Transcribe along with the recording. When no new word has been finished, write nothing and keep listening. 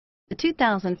The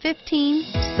 2015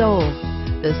 Soul.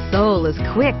 The Soul is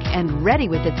quick and ready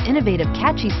with its innovative,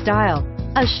 catchy style,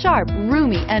 a sharp,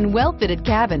 roomy, and well-fitted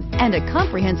cabin, and a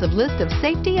comprehensive list of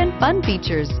safety and fun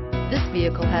features. This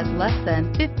vehicle has less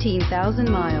than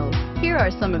 15,000 miles. Here are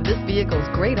some of this vehicle's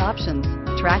great options: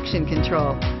 traction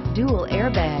control, dual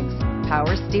airbags,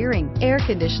 power steering, air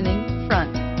conditioning,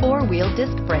 front, four-wheel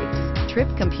disc brakes,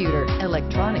 trip computer,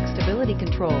 electronic stability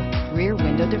control, rear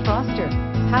window defroster,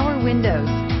 power windows,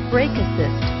 brake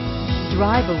assist.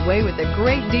 Drive away with a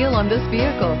great deal on this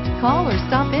vehicle. Call or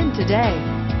stop in today.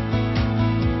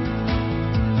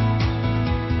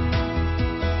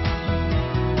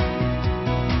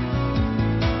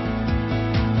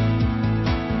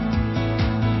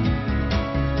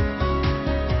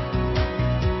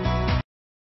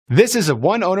 This is a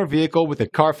one-owner vehicle with a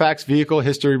Carfax Vehicle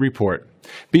History Report.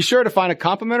 Be sure to find a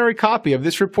complimentary copy of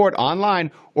this report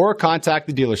online or contact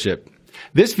the dealership.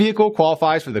 This vehicle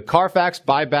qualifies for the Carfax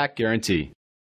Buyback Guarantee.